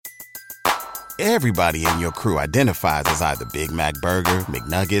Everybody in your crew identifies as either Big Mac Burger,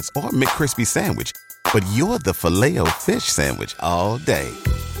 McNuggets, or McCrispy Sandwich. But you're the Filet-O-Fish Sandwich all day.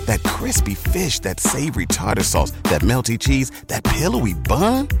 That crispy fish, that savory tartar sauce, that melty cheese, that pillowy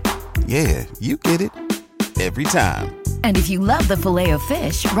bun. Yeah, you get it. Every time. And if you love the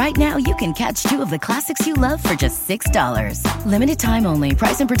Filet-O-Fish, right now you can catch two of the classics you love for just $6. Limited time only.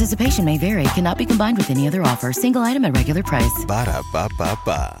 Price and participation may vary. Cannot be combined with any other offer. Single item at regular price.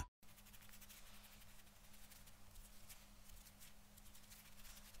 Ba-da-ba-ba-ba.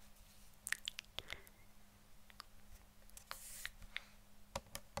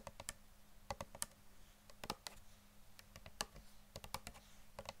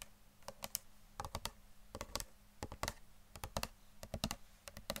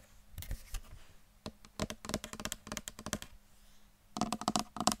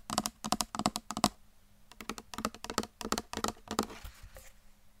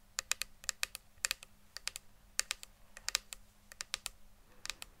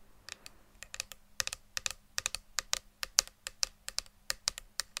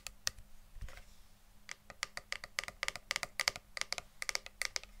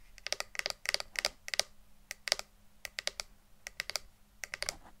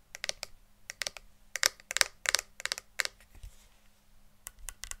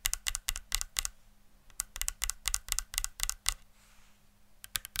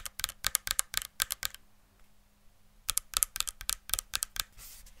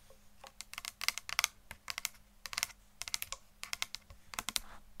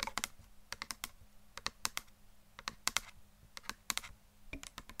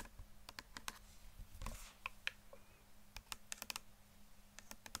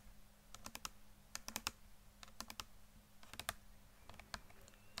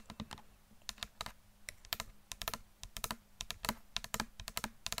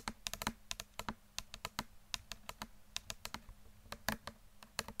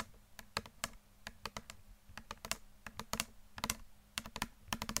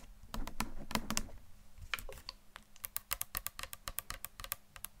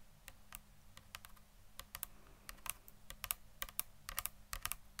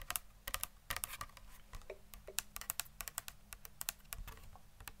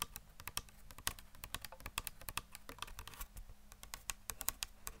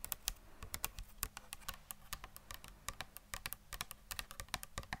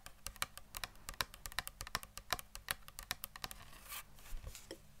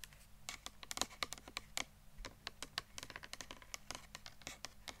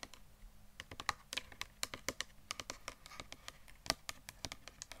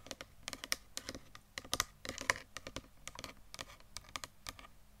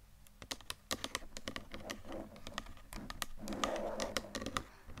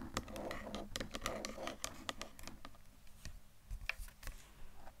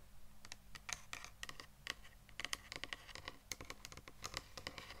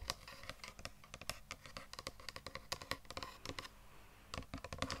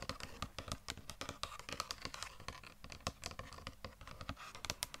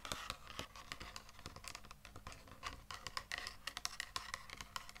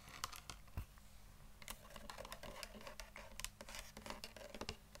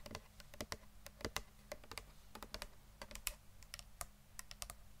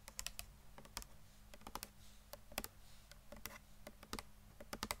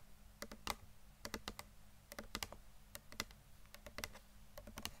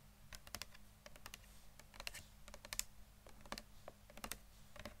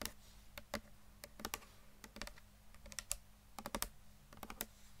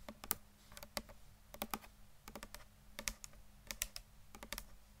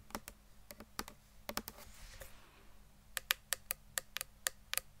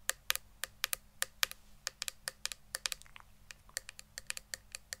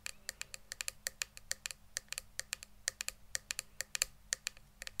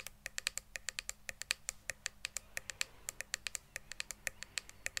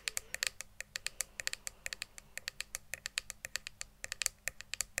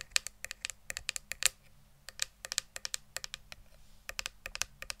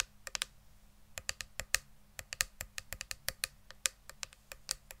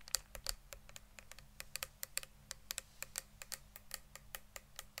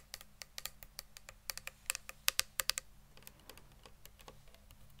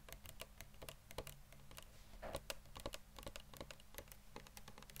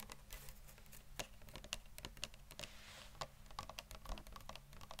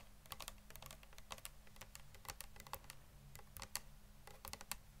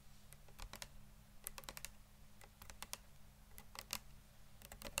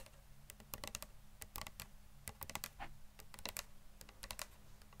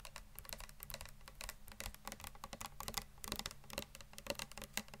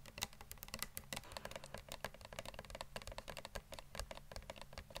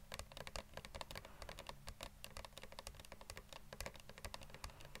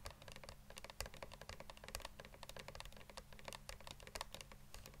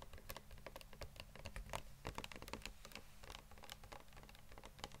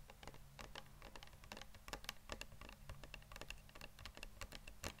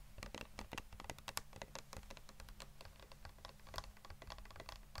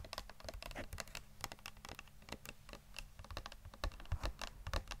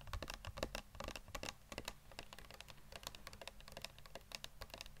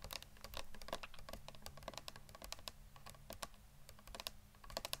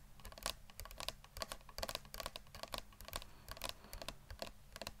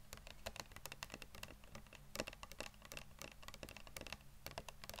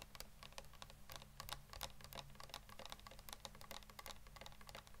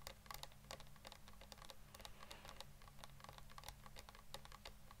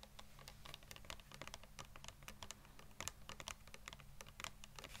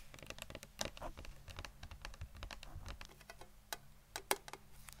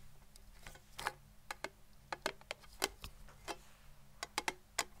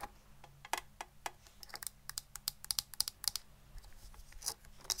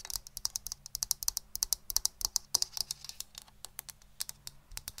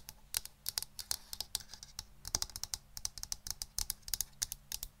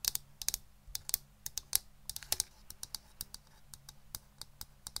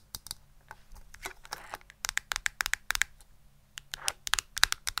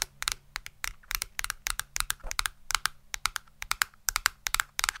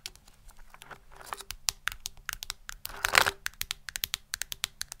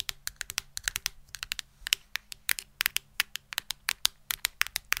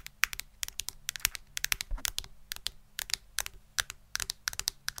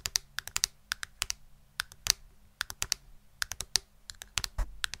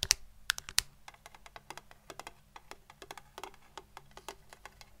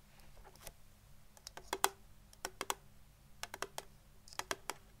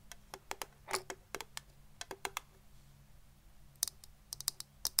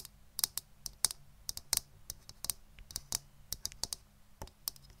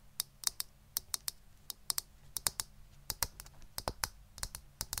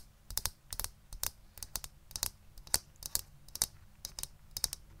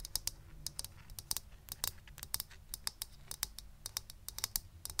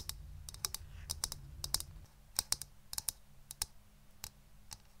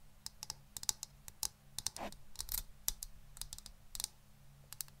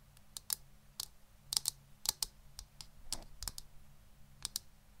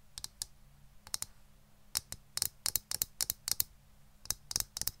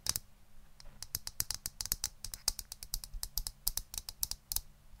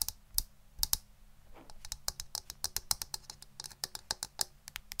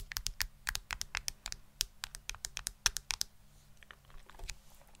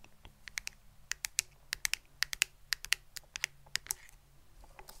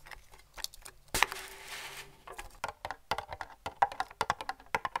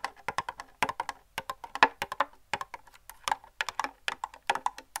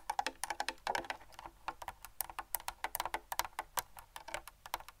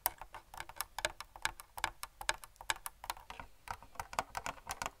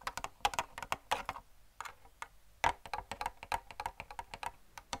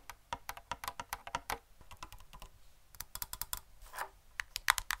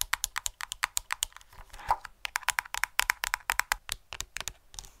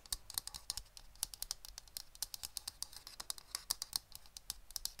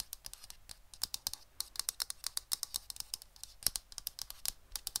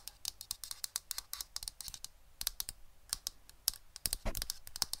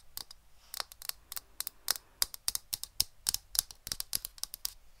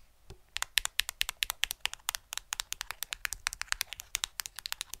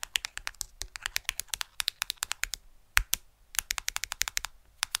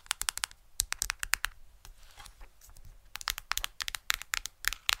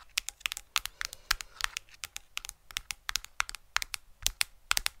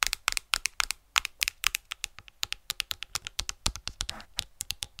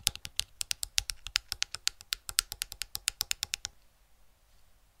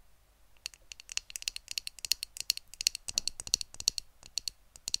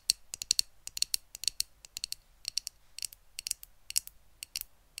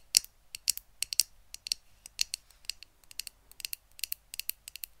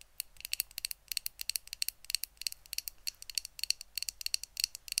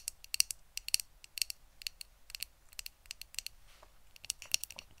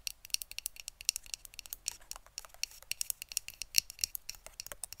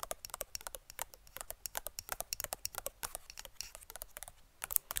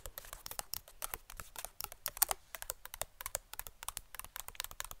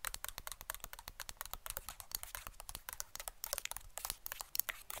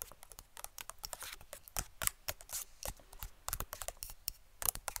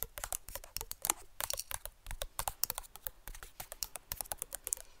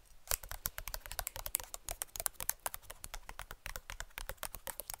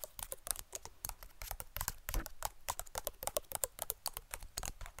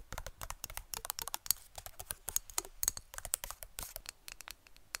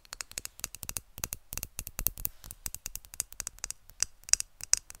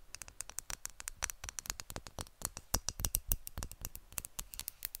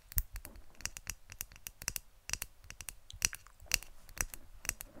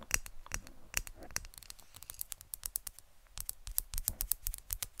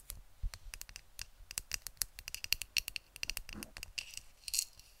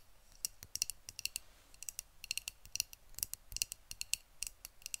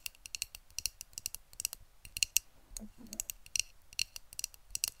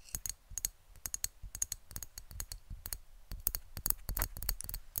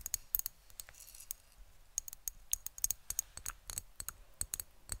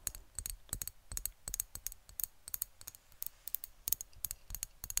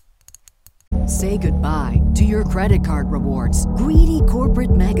 Say goodbye to your credit card rewards. Greedy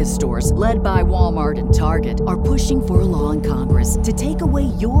corporate mega stores, led by Walmart and Target, are pushing for a law in Congress to take away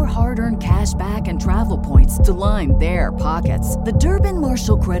your hard-earned cash back and travel points to line their pockets. The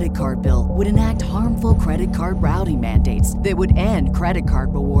Durbin-Marshall credit card bill would enact harmful credit card routing mandates that would end credit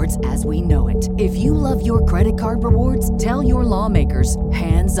card rewards as we know it. If you love your credit card rewards, tell your lawmakers,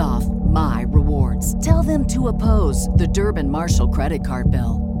 hands off my rewards. Tell them to oppose the Durbin-Marshall credit card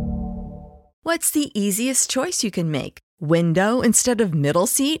bill. What's the easiest choice you can make? Window instead of middle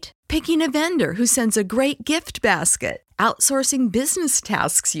seat? Picking a vendor who sends a great gift basket? Outsourcing business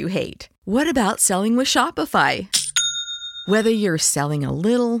tasks you hate? What about selling with Shopify? Whether you're selling a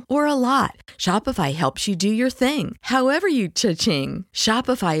little or a lot, Shopify helps you do your thing, however you cha-ching.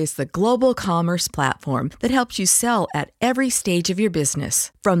 Shopify is the global commerce platform that helps you sell at every stage of your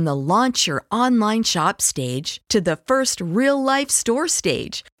business. From the launch your online shop stage to the first real-life store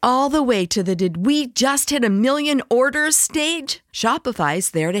stage, all the way to the did we just hit 1 million orders stage.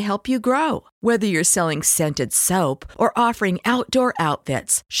 Shopify's there to help you grow. Whether you're selling scented soap or offering outdoor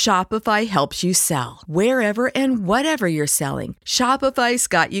outfits, Shopify helps you sell. Wherever and whatever you're selling, Shopify's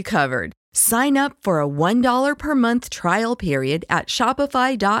got you covered. Sign up for a $1 per month trial period at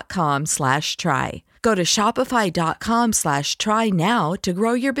shopify.com/try. Go to shopify.com/try now to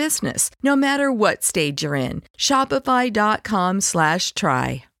grow your business, no matter what stage you're in.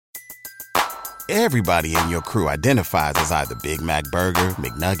 Shopify.com/try. Everybody in your crew identifies as either Big Mac Burger,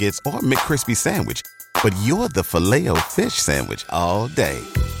 McNuggets, or McCrispy Sandwich. But you're the Filet-O-Fish Sandwich all day.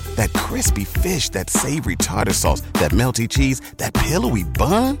 That crispy fish, that savory tartar sauce, that melty cheese, that pillowy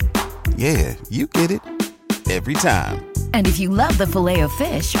bun. Yeah, you get it. Every time. And if you love the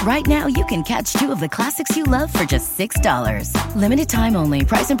Filet-O-Fish, right now you can catch 2 of the classics you love for just $6. Limited time only.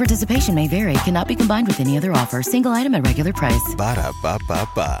 Price and participation may vary. Cannot be combined with any other offer. Single item at regular price.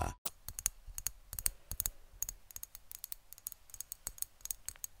 Ba-da-ba-ba-ba.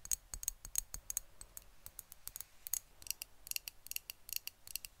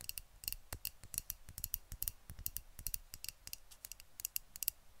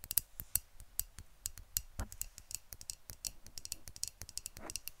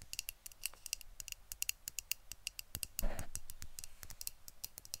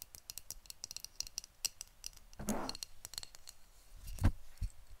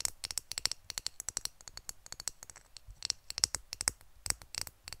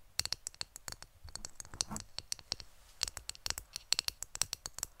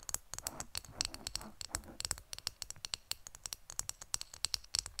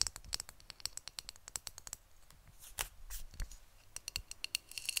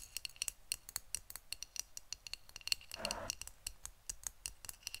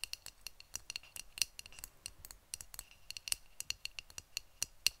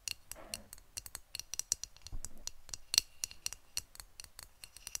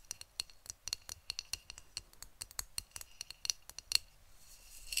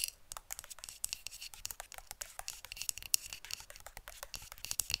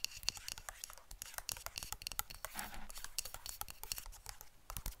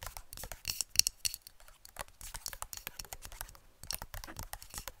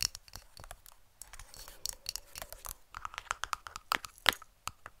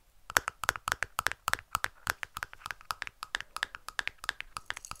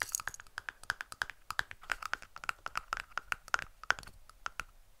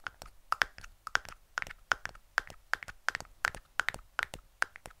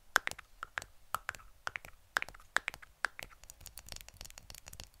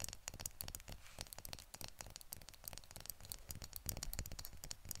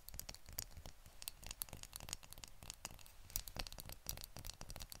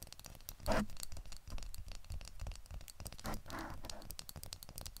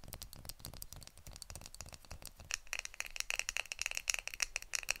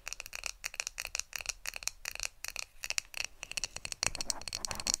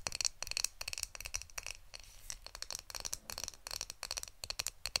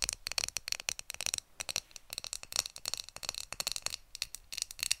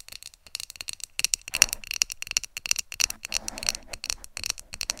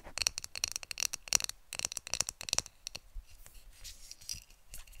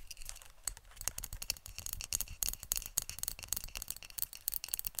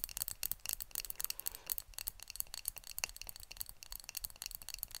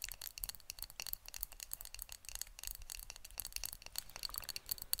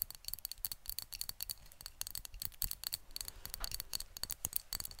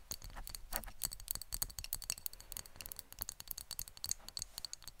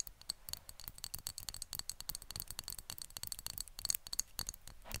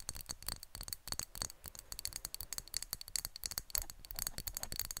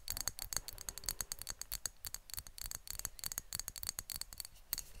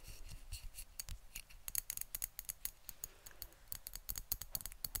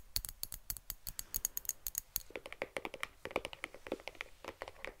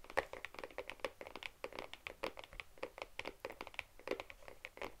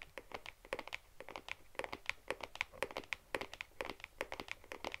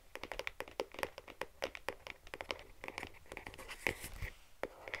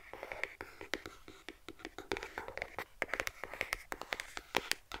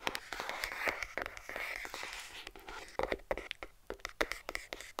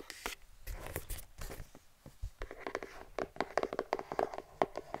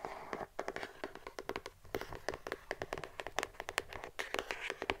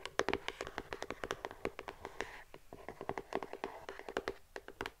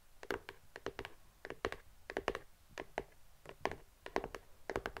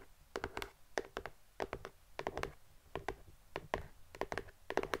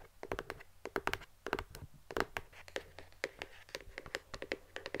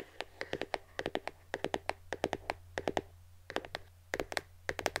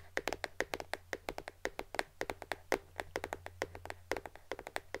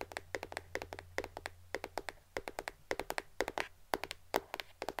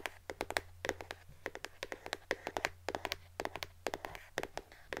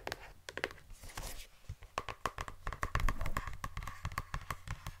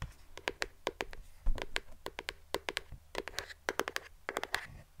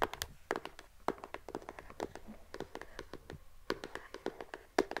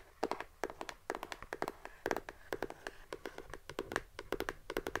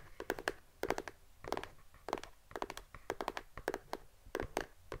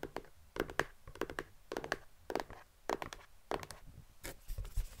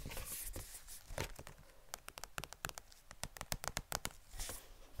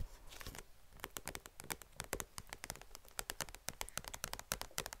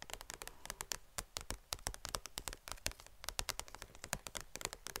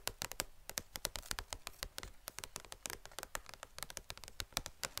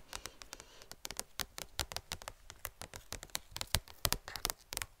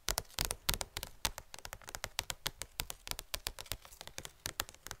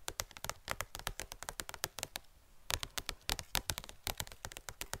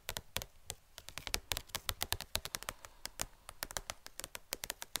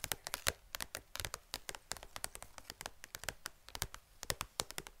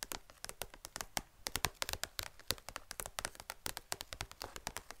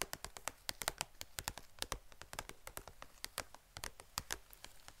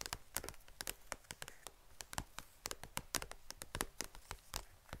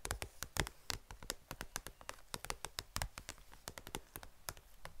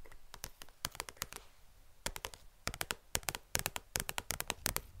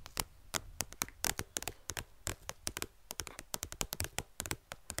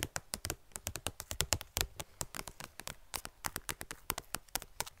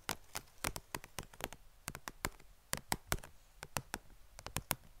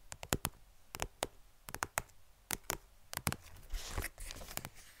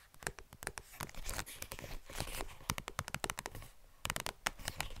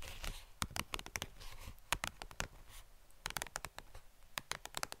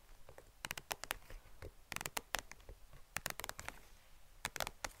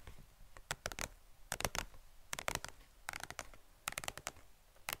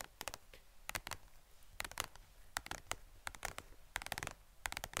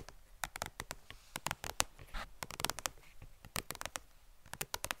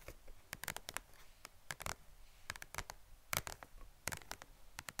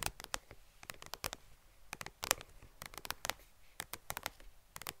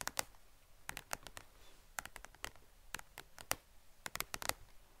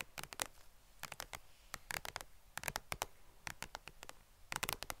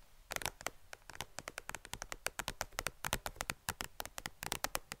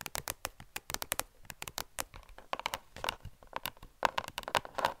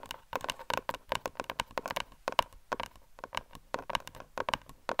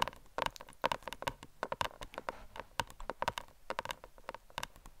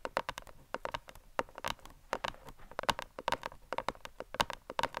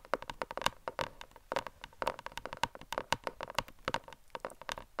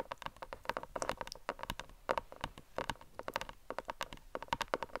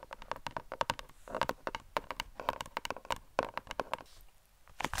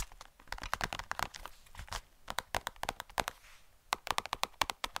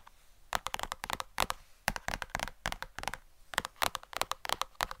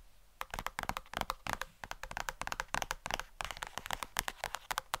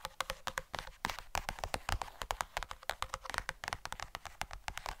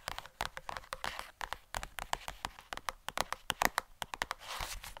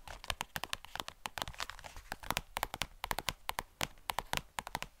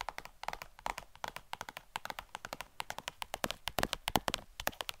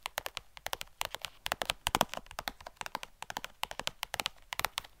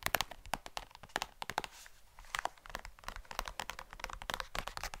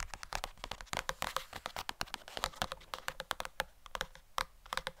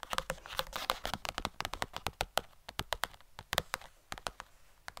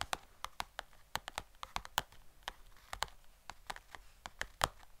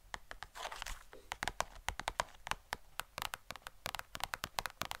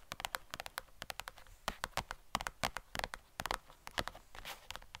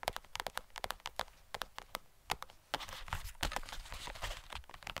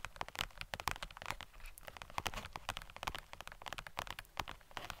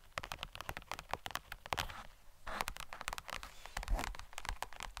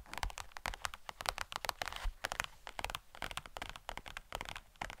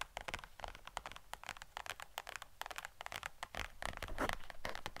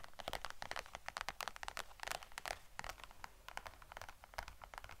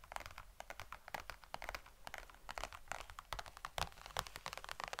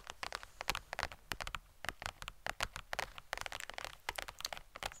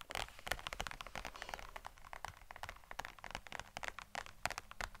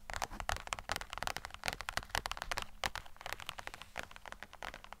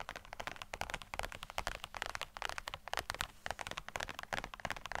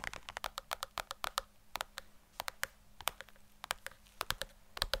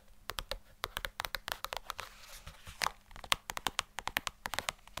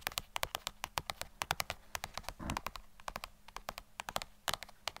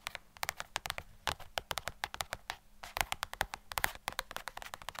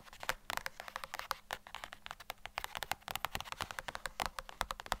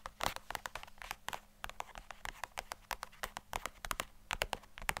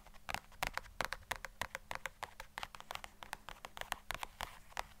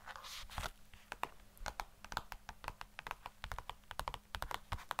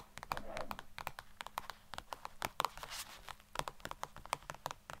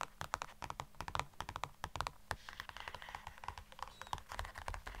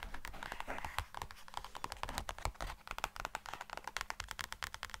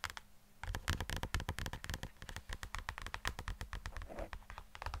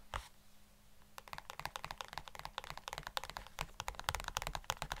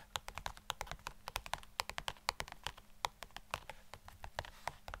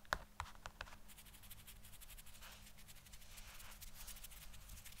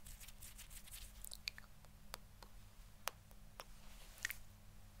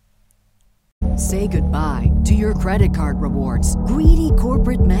 say goodbye to your credit card rewards. Greedy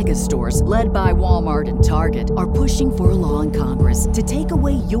corporate mega stores, led by Walmart and Target, are pushing for a law in Congress to take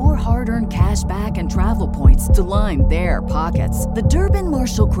away your hard-earned cash back and travel points to line their pockets. The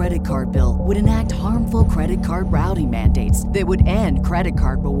Durbin-Marshall credit card bill would enact harmful credit card routing mandates that would end credit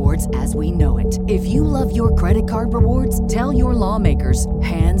card rewards as we know it. If you love your credit card rewards, tell your lawmakers,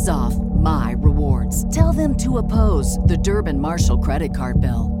 hands off my rewards. Tell them to oppose the Durbin-Marshall credit card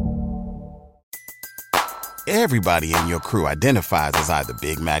bill. Everybody in your crew identifies as either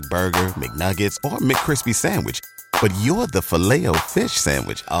Big Mac Burger, McNuggets, or McCrispy Sandwich. But you're the Filet-O-Fish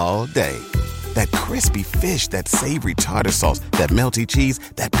Sandwich all day. That crispy fish, that savory tartar sauce, that melty cheese,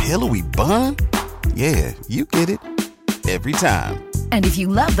 that pillowy bun. Yeah, you get it. Every time. And if you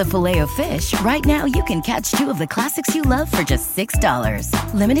love the Filet-O-Fish, right now you can catch two of the classics you love for just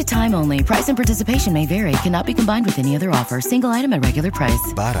 $6. Limited time only. Price and participation may vary. Cannot be combined with any other offer. Single item at regular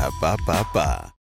price. Ba-da-ba-ba-ba.